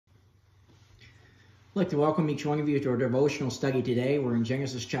I'd like to welcome each one of you to our devotional study today. We're in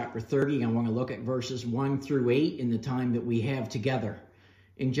Genesis chapter 30. I want to look at verses 1 through 8 in the time that we have together.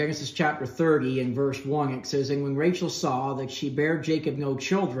 In Genesis chapter 30, in verse 1, it says, "And when Rachel saw that she bare Jacob no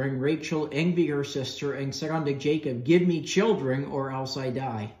children, Rachel envied her sister and said unto Jacob, Give me children, or else I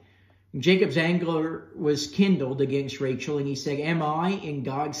die. And Jacob's anger was kindled against Rachel, and he said, Am I in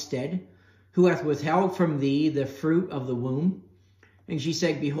God's stead, who hath withheld from thee the fruit of the womb? And she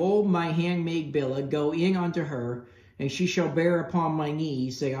said, Behold, my handmaid Bilhah, go in unto her, and she shall bear upon my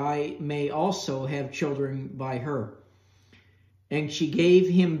knees, that I may also have children by her. And she gave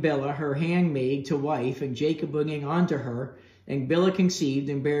him Bilhah, her handmaid, to wife, and Jacob went in unto her, and Bilhah conceived,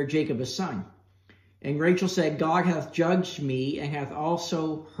 and bare Jacob a son. And Rachel said, God hath judged me, and hath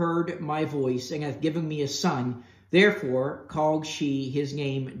also heard my voice, and hath given me a son. Therefore called she his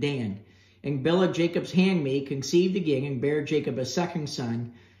name Dan. And Bilhah, Jacob's handmaid, conceived again, and bare Jacob a second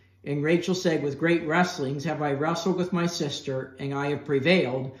son. And Rachel said, With great wrestlings have I wrestled with my sister, and I have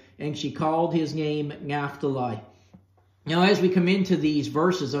prevailed. And she called his name Naphtali." Now, as we come into these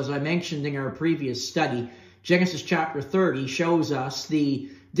verses, as I mentioned in our previous study, Genesis chapter 30 shows us the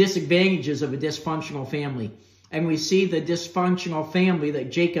disadvantages of a dysfunctional family. And we see the dysfunctional family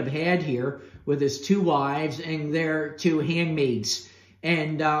that Jacob had here with his two wives and their two handmaids.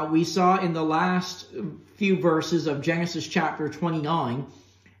 And we saw in the last few verses of Genesis chapter 29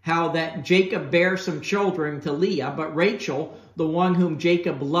 how that Jacob bare some children to Leah, but Rachel, the one whom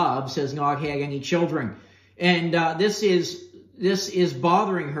Jacob loves, has not had any children. And this is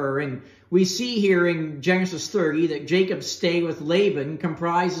bothering her. And we see here in Genesis 30 that Jacob's stay with Laban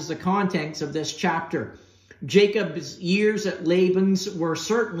comprises the contents of this chapter. Jacob's years at Laban's were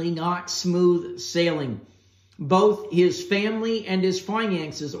certainly not smooth sailing. Both his family and his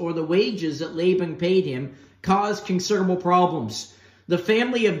finances, or the wages that Laban paid him, caused considerable problems. The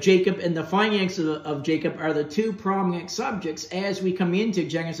family of Jacob and the finances of Jacob are the two prominent subjects as we come into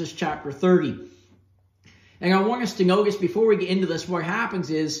Genesis chapter 30. And I want us to notice before we get into this, what happens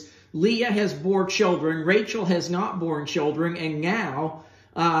is Leah has borne children, Rachel has not borne children, and now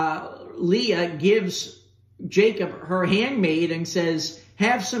Leah gives Jacob her handmaid and says,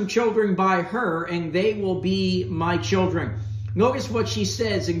 Have some children by her, and they will be my children. Notice what she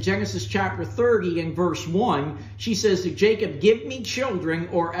says in Genesis chapter 30 and verse 1. She says to Jacob, Give me children,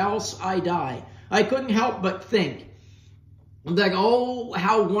 or else I die. I couldn't help but think that, oh,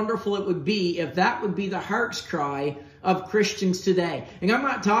 how wonderful it would be if that would be the heart's cry of Christians today. And I'm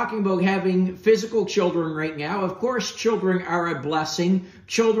not talking about having physical children right now. Of course, children are a blessing.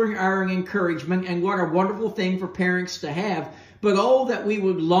 Children are an encouragement, and what a wonderful thing for parents to have. But oh, that we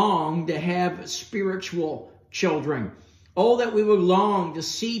would long to have spiritual children. Oh, that we would long to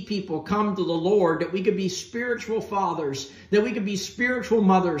see people come to the Lord, that we could be spiritual fathers, that we could be spiritual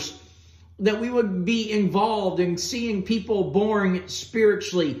mothers, that we would be involved in seeing people born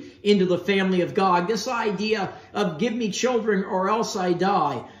spiritually into the family of God. This idea of give me children or else I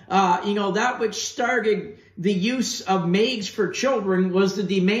die, that which started the use of maids for children was the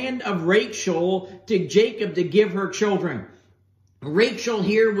demand of Rachel to Jacob to give her children. Rachel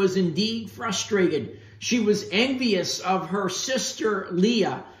here was indeed frustrated. She was envious of her sister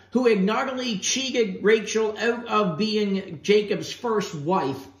Leah, who had not only cheated Rachel out of being Jacob's first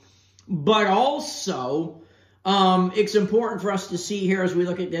wife, but also, it's important for us to see here as we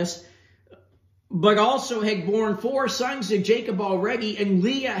look at this, but also had borne 4 sons to Jacob already, and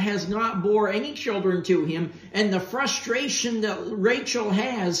Leah has not bore any children to him. And the frustration that Rachel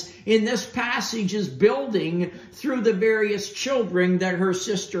has in this passage is building through the various children that her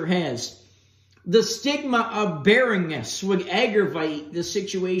sister has. The stigma of barrenness would aggravate the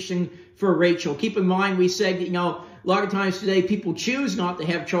situation for Rachel. Keep in mind, we said that, a lot of times today people choose not to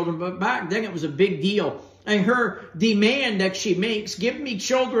have children, but back then it was a big deal. And her demand that she makes, give me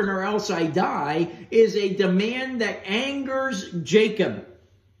children or else I die, is a demand that angers Jacob,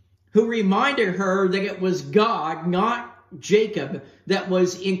 who reminded her that it was God, not Jacob, that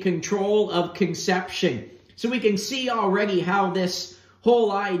was in control of conception. So we can see already how this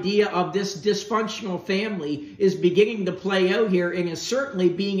whole idea of this dysfunctional family is beginning to play out here, and is certainly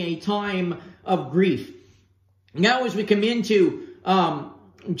being a time of grief. Now as we come into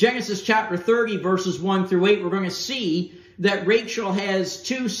Genesis chapter 30, verses 1 through 8, we're going to see that Rachel has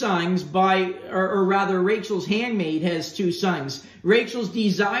 2 sons or rather Rachel's handmaid has 2 sons. Rachel's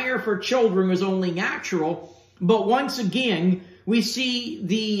desire for children was only natural, but once again, we see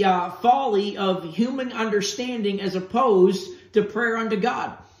the folly of human understanding as opposed to prayer unto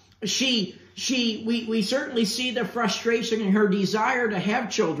God. We certainly see the frustration in her desire to have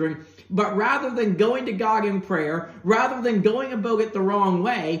children, But rather than going to God in prayer, rather than going about it the wrong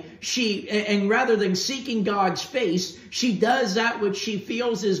way, and rather than seeking God's face, she does that which she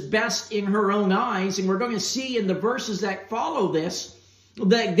feels is best in her own eyes. And we're going to see in the verses that follow this,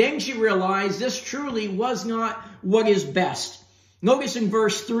 that then she realized this truly was not what is best. Notice in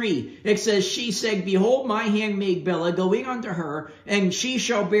verse 3, it says, she said, behold, my handmaid Bilhah, go in unto her, and she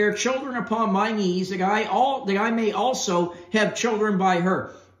shall bear children upon my knees, that I may also have children by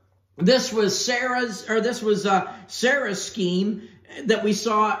her. This was Sarah's scheme that we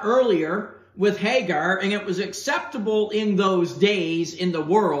saw earlier with Hagar, and it was acceptable in those days in the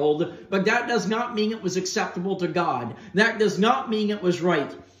world, but that does not mean it was acceptable to God. That does not mean it was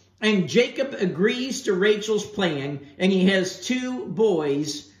right. And Jacob agrees to Rachel's plan, and he has 2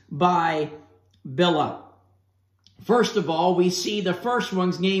 boys by Bilhah. First of all, we see the first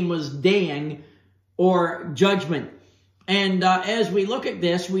one's name was Dan, or judgment. And as we look at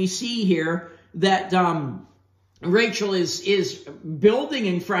this, we see here that Rachel is building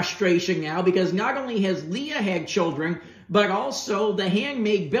in frustration now, because not only has Leah had children, but also the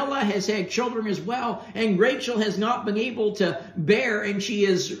handmaid Bilhah has had children as well, and Rachel has not been able to bear, and she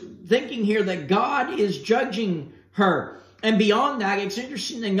is thinking here that God is judging her. And beyond that, it's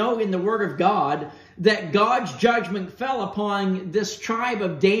interesting to note in the Word of God that God's judgment fell upon this tribe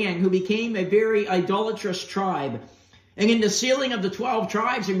of Dan, who became a very idolatrous tribe. And in the sealing of the 12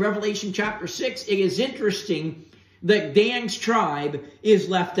 tribes in Revelation chapter 6, it is interesting that Dan's tribe is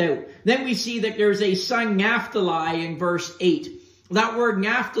left out. Then we see that there's a son Naphtali in verse 8. That word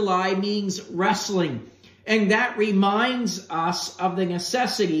Naphtali means wrestling. And that reminds us of the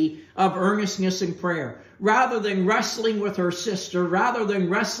necessity of earnestness in prayer. Rather than wrestling with her sister, rather than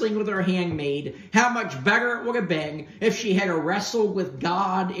wrestling with her handmaid, how much better it would have been if she had wrestled with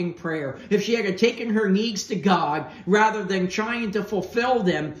God in prayer. If she had taken her needs to God, rather than trying to fulfill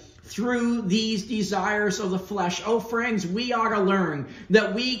them through these desires of the flesh. Oh, friends, we ought to learn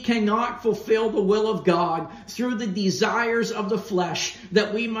that we cannot fulfill the will of God through the desires of the flesh,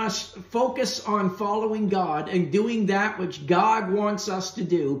 that we must focus on following God and doing that which God wants us to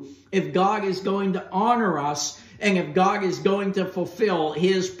do if God is going to honor us and if God is going to fulfill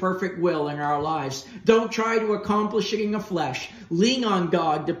His perfect will in our lives. Don't try to accomplish it in the flesh. Lean on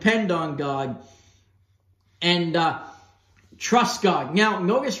God, depend on God, and trust God. Now,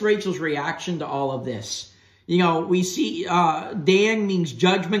 notice Rachel's reaction to all of this. You know, we see Dan means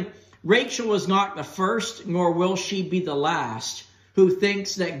judgment. Rachel is not the first, nor will she be the last, who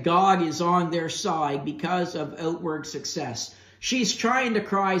thinks that God is on their side because of outward success. She's trying to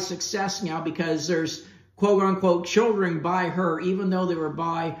cry success now because there's quote-unquote children by her, even though they were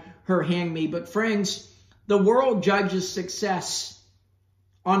by her handmaid. But friends, the world judges success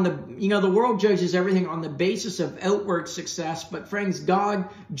on the world judges everything on the basis of outward success, but friends, God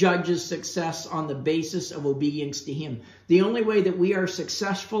judges success on the basis of obedience to Him. The only way that we are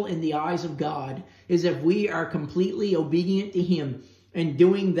successful in the eyes of God is if we are completely obedient to Him and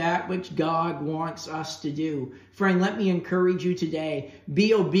doing that which God wants us to do. Friend, let me encourage you today.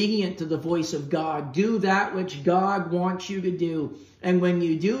 Be obedient to the voice of God. Do that which God wants you to do. And when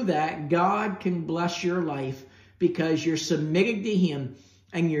you do that, God can bless your life because you're submitted to Him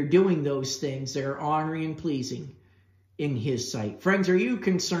and you're doing those things that are honoring and pleasing in His sight. Friends, are you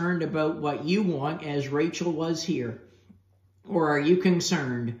concerned about what you want as Rachel was here? Or are you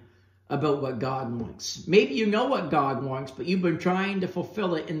concerned about what God wants? Maybe you know what God wants, but you've been trying to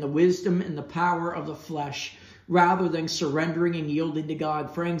fulfill it in the wisdom and the power of the flesh rather than surrendering and yielding to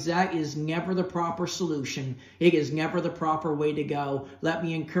God. Friends, that is never the proper solution. It is never the proper way to go. Let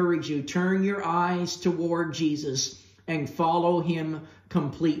me encourage you, turn your eyes toward Jesus and follow Him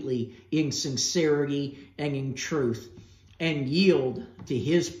completely in sincerity and in truth, and yield to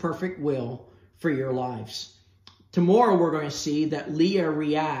His perfect will for your lives. Tomorrow we're going to see that Leah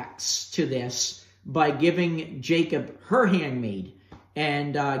reacts to this by giving Jacob her handmaid,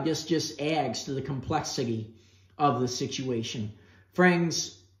 and just adds to the complexity of the situation.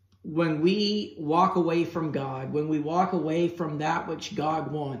 Friends, when we walk away from God, when we walk away from that which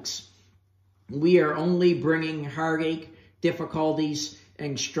God wants, we are only bringing heartache, difficulties,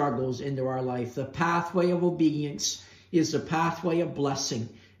 and struggles into our life. The pathway of obedience is the pathway of blessing,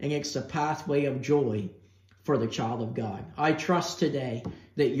 and it's the pathway of joy for the child of God. I trust today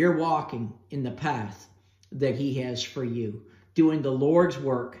that you're walking in the path that He has for you, doing the Lord's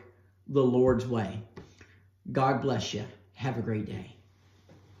work, the Lord's way. God bless you. Have a great day.